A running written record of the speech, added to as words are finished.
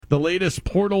The latest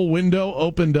portal window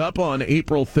opened up on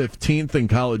April 15th in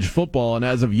college football, and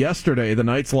as of yesterday, the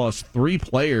Knights lost 3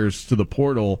 players to the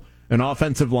portal, an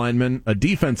offensive lineman, a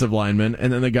defensive lineman,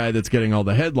 and then the guy that's getting all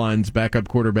the headlines, backup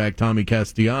quarterback Thomas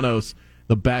Castellanos,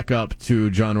 the backup to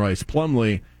John Rice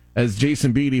Plumlee. As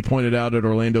Jason Beatty pointed out at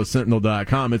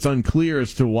OrlandoSentinel.com, it's unclear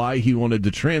as to why he wanted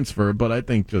to transfer, but I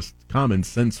think just common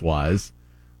sense-wise,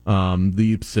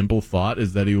 the simple thought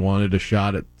is that he wanted a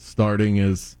shot at starting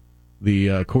as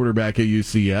the quarterback at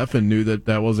UCF and knew that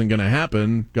that wasn't going to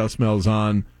happen. Gus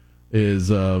Malzahn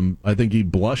is, I think he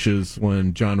blushes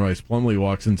when John Rice Plumlee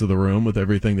walks into the room with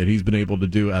everything that he's been able to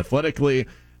do athletically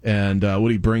and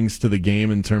what he brings to the game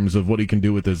in terms of what he can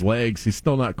do with his legs. He's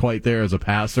still not quite there as a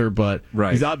passer, but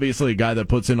he's obviously a guy that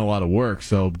puts in a lot of work.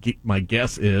 So my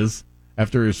guess is,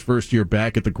 after his first year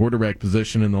back at the quarterback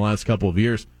position in the last couple of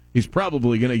years, he's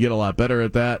probably going to get a lot better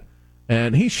at that.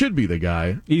 And he should be the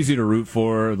guy. Easy to root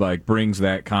for, like brings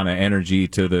that kind of energy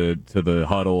to the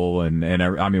huddle. And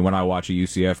I mean, when I watch a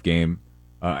UCF game,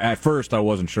 at first I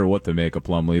wasn't sure what to make of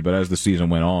Plumlee, but as the season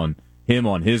went on, him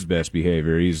on his best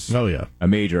behavior, he's a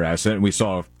major asset. And we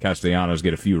saw Castellanos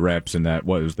get a few reps in that,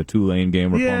 what was the Tulane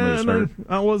game where Plumlee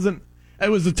was hurt? It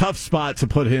was a tough spot to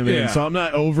put him in, so I'm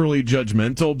not overly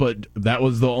judgmental, but that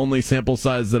was the only sample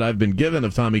size that I've been given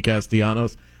of Tommy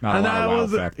Castellanos. Not a lot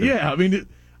of wow factor. Yeah, I mean,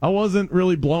 I wasn't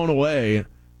really blown away.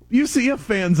 UCF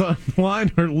fans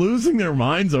online are losing their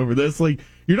minds over this. Like,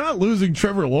 you're not losing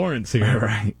Trevor Lawrence here.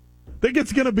 Right. I think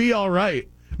it's going to be all right.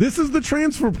 This is the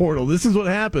transfer portal. This is what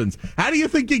happens. How do you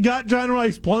think you got John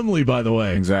Rice Plumlee, by the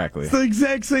way? Exactly. It's the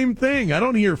exact same thing. I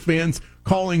don't hear fans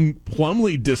calling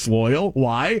Plumlee disloyal.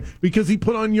 Why? Because he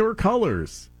put on your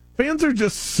colors. Fans are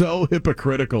just so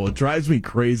hypocritical. It drives me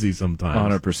crazy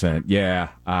sometimes. 100%. Yeah.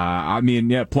 I mean,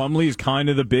 Plumlee's kind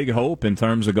of the big hope in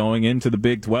terms of going into the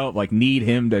Big 12. Like, need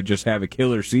him to just have a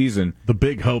killer season. The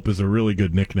Big Hope is a really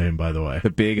good nickname, by the way.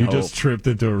 The Big Hope. You just tripped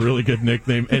into a really good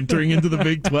nickname entering into the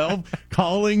Big 12,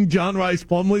 calling John Rice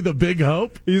Plumlee the Big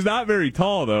Hope. He's not very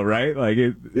tall, though, right? Like,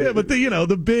 but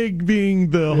the big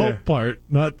being the hope part,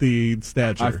 not the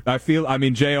stature. I feel,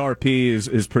 JRP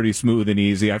is pretty smooth and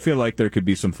easy. I feel like there could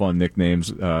be some fun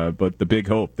nicknames, but the Big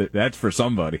Hope, that's for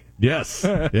somebody. Yes.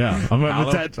 Yeah.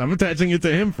 I'm attaching it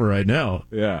to him for right now.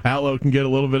 Yeah. Hallow can get a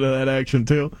little bit of that action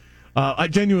too. I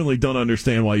genuinely don't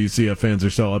understand why UCF fans are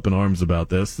so up in arms about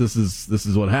this. This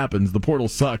is what happens. The portal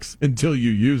sucks until you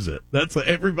use it. That's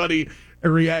everybody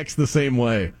reacts the same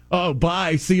way. Oh,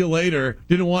 bye. See you later.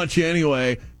 Didn't want you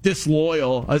anyway.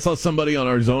 Disloyal. I saw somebody on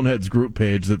our Zoneheads group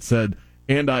page that said,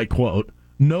 and I quote,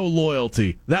 "No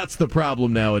loyalty. That's the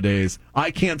problem nowadays. I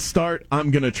can't start.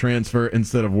 I'm going to transfer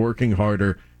instead of working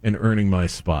harder and earning my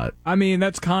spot." I mean,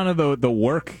 that's kind of the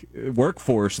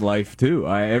workforce life, too.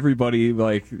 Everybody,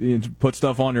 you put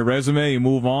stuff on your resume, you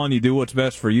move on, you do what's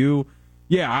best for you.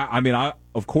 Yeah, I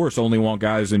of course, only want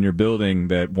guys in your building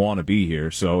that want to be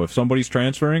here. So if somebody's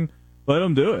transferring, let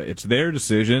them do it. It's their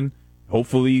decision.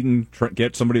 Hopefully you can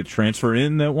get somebody to transfer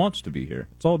in that wants to be here.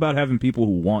 It's all about having people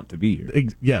who want to be here.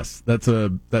 Yes,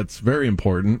 that's very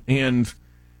important. And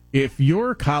if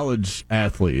you're a college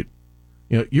athlete,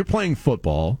 you're playing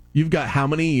football, you've got how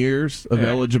many years of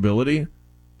eligibility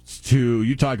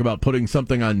you talk about putting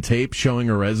something on tape, showing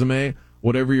a resume,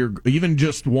 whatever you're, even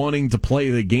just wanting to play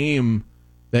the game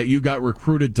that you got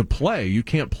recruited to play. You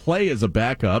can't play as a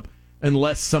backup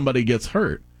unless somebody gets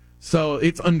hurt. So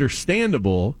it's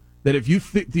understandable that if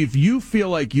you feel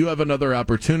like you have another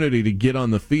opportunity to get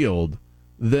on the field,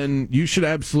 then you should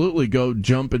absolutely go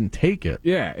jump and take it.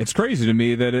 Yeah, it's crazy to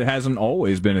me that it hasn't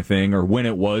always been a thing, or when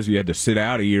it was, you had to sit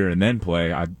out a year and then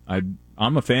play.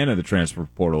 I'm a fan of the transfer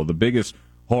portal. The biggest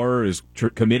horror is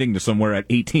committing to somewhere at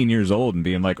 18 years old and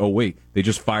being like, oh, wait, they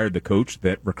just fired the coach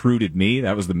that recruited me.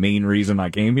 That was the main reason I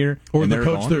came here. Or the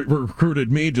coach that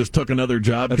recruited me just took another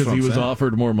job because he was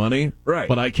offered more money. Right.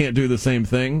 But I can't do the same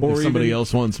thing if somebody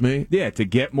else wants me. Yeah, to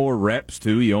get more reps,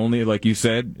 too. You only, like you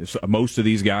said, most of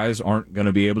these guys aren't going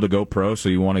to be able to go pro, so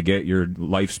you want to get your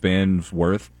lifespan's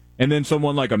worth. And then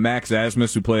someone like a Max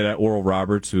Asmus who played at Oral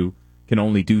Roberts who can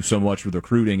only do so much with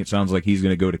recruiting. It sounds like he's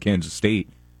going to go to Kansas State.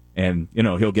 And,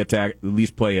 he'll get to at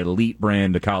least play elite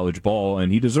brand of college ball,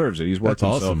 and he deserves it. He's worked That's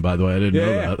awesome, himself. By the way. I didn't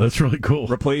know that. That's really cool.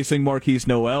 Replacing Marquise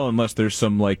Noel, unless there's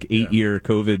some, 8-year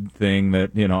COVID thing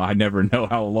that, I never know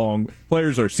how long.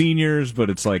 Players are seniors, but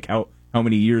it's like, how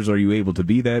many years are you able to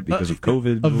be that because of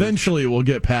COVID? Eventually, we'll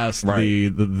get past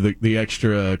the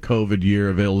extra COVID year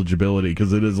of eligibility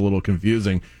because it is a little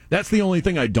confusing. That's the only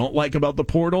thing I don't like about the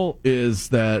portal is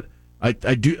that I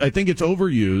think it's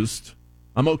overused.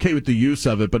 I'm okay with the use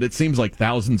of it, but it seems like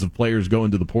thousands of players go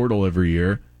into the portal every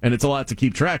year, and it's a lot to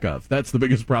keep track of. That's the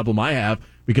biggest problem I have,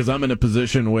 because I'm in a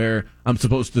position where I'm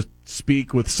supposed to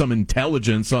speak with some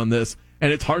intelligence on this,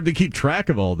 and it's hard to keep track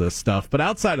of all this stuff. But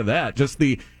outside of that, just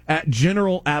the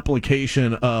general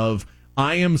application of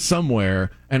I am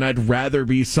somewhere and I'd rather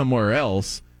be somewhere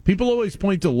else. People always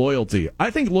point to loyalty.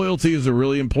 I think loyalty is a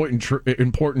really important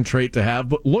trait to have,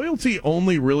 but loyalty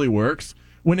only really works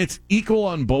when it's equal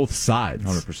on both sides.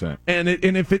 100%. And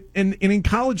in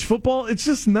college football, it's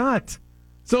just not.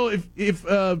 So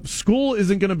if school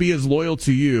isn't going to be as loyal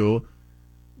to you,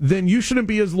 then you shouldn't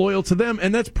be as loyal to them.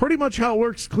 And that's pretty much how it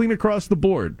works clean across the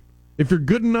board. If you're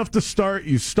good enough to start,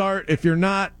 you start. If you're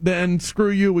not, then screw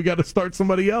you. We got to start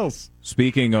somebody else.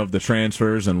 Speaking of the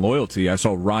transfers and loyalty, I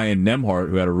saw Ryan Nemhart,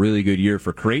 who had a really good year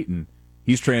for Creighton.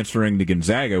 He's transferring to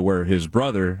Gonzaga, where his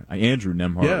brother, Andrew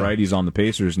Nemhart, right? He's on the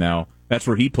Pacers now. That's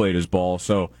where he played his ball.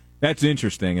 So that's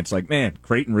interesting. It's like, man,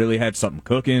 Creighton really had something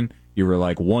cooking. You were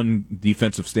like one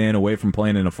defensive stand away from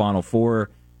playing in a Final Four.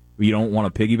 You don't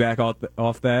want to piggyback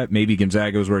off that. Maybe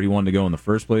Gonzaga was where he wanted to go in the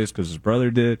first place because his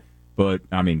brother did. But,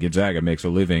 I mean, Gonzaga makes a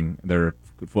living, their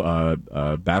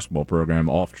basketball program,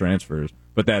 off transfers.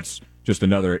 But that's just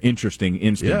another interesting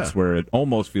instance where it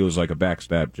almost feels like a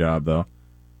backstab job, though.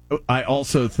 I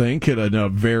also think a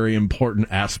very important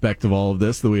aspect of all of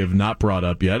this that we have not brought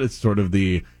up yet, it's sort of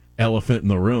the elephant in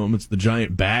the room, it's the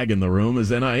giant bag in the room, is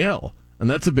NIL. And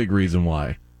that's a big reason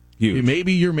why. Huge.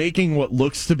 Maybe you're making what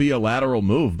looks to be a lateral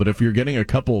move, but if you're getting a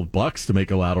couple of bucks to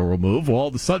make a lateral move, well, all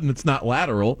of a sudden it's not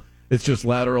lateral. It's just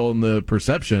lateral in the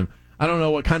perception. I don't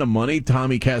know what kind of money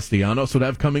Tommy Castellanos would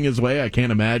have coming his way. I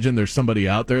can't imagine there's somebody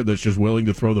out there that's just willing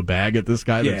to throw the bag at this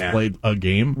guy that's played a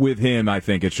game. With him, I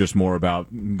think it's just more about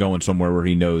going somewhere where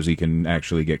he knows he can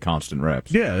actually get constant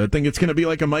reps. Yeah, I think it's going to be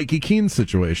like a Mikey Keene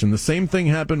situation. The same thing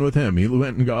happened with him. He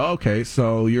went and go, okay,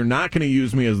 so you're not going to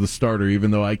use me as the starter even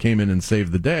though I came in and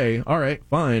saved the day. All right,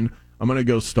 fine. I'm going to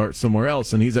go start somewhere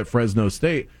else. And he's at Fresno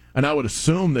State. And I would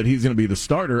assume that he's going to be the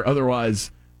starter. Otherwise,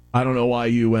 I don't know why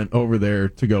you went over there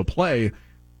to go play.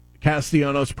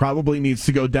 Castellanos probably needs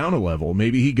to go down a level.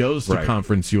 Maybe he goes to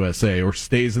Conference USA or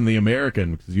stays in the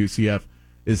American because UCF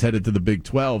is headed to the Big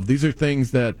 12. These are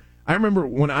things that I remember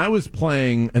when I was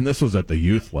playing, and this was at the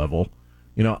youth level.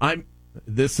 You know, I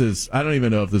don't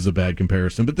even know if this is a bad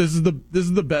comparison, but this is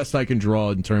the best I can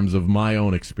draw in terms of my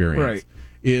own experience. Right.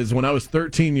 Is when I was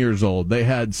 13 years old, they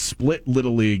had split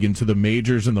Little League into the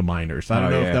majors and the minors. I don't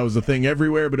know if that was a thing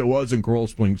everywhere, but it was in Coral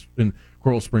Springs,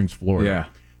 Florida. Yeah.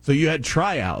 So you had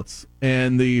tryouts,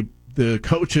 and the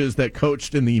coaches that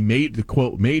coached in the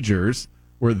quote majors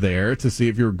were there to see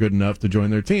if you were good enough to join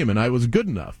their team, and I was good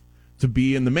enough to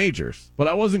be in the majors, but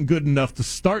I wasn't good enough to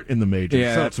start in the majors.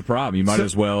 Yeah, so, that's a problem. You might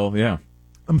as well,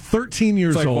 I'm 13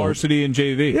 years old. It's like varsity and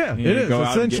JV. Yeah, it is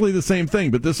essentially the same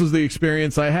thing, but this was the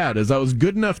experience I had, is I was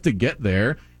good enough to get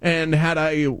there, and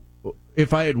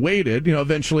if I had waited,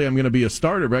 eventually I'm going to be a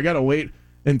starter, but I got to wait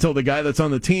until the guy that's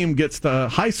on the team gets to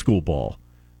high school ball.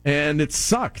 And it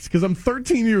sucked because I'm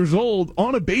 13 years old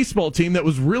on a baseball team that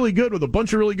was really good with a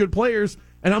bunch of really good players,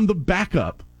 and I'm the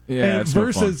backup. Yeah,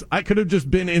 versus I could have just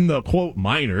been in the, quote,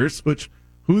 minors, which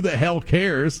who the hell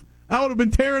cares? I would have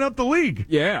been tearing up the league.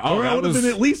 Yeah. Or I would have been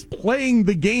at least playing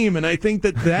the game, and I think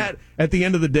that at the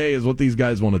end of the day, is what these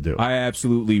guys want to do. I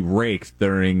absolutely raked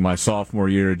during my sophomore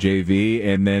year at JV,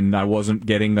 and then I wasn't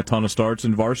getting a ton of starts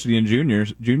in varsity and junior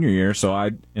year,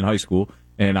 in high school,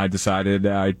 and I decided,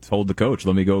 I told the coach,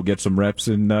 let me go get some reps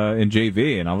in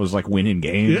JV, and I was like winning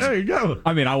games. Yeah, there you go.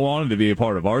 I mean, I wanted to be a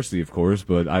part of varsity, of course,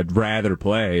 but I'd rather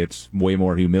play. It's way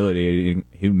more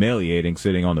humiliating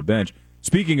sitting on the bench.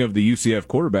 Speaking of the UCF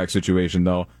quarterback situation,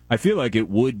 though, I feel like it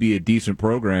would be a decent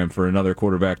program for another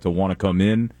quarterback to want to come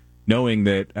in, knowing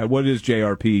that what is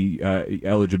JRP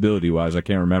eligibility-wise? I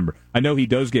can't remember. I know he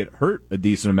does get hurt a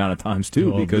decent amount of times,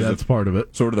 too, because that's part of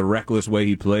it. Sort of the reckless way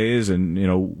he plays, and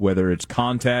whether it's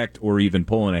contact or even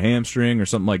pulling a hamstring or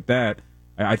something like that.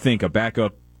 I think a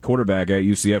backup quarterback at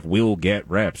UCF will get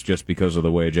reps just because of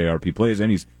the way JRP plays,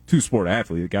 and he's a two-sport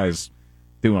athlete. The guy's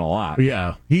doing a lot.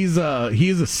 Yeah, he's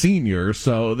a senior,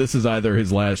 so this is either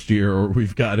his last year or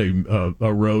we've got a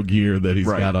rogue year that he's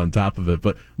got on top of it.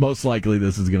 But most likely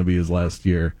this is going to be his last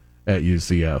year at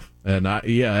UCF. And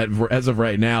as of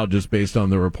right now, just based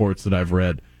on the reports that I've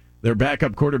read, their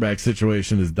backup quarterback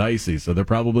situation is dicey. So they're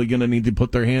probably going to need to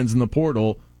put their hands in the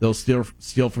portal. They'll steal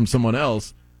from someone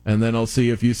else, and then I'll see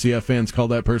if UCF fans call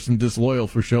that person disloyal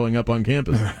for showing up on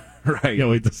campus. Right. Can't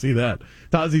wait to see that.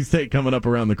 Tazi's Take coming up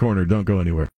around the corner. Don't go anywhere.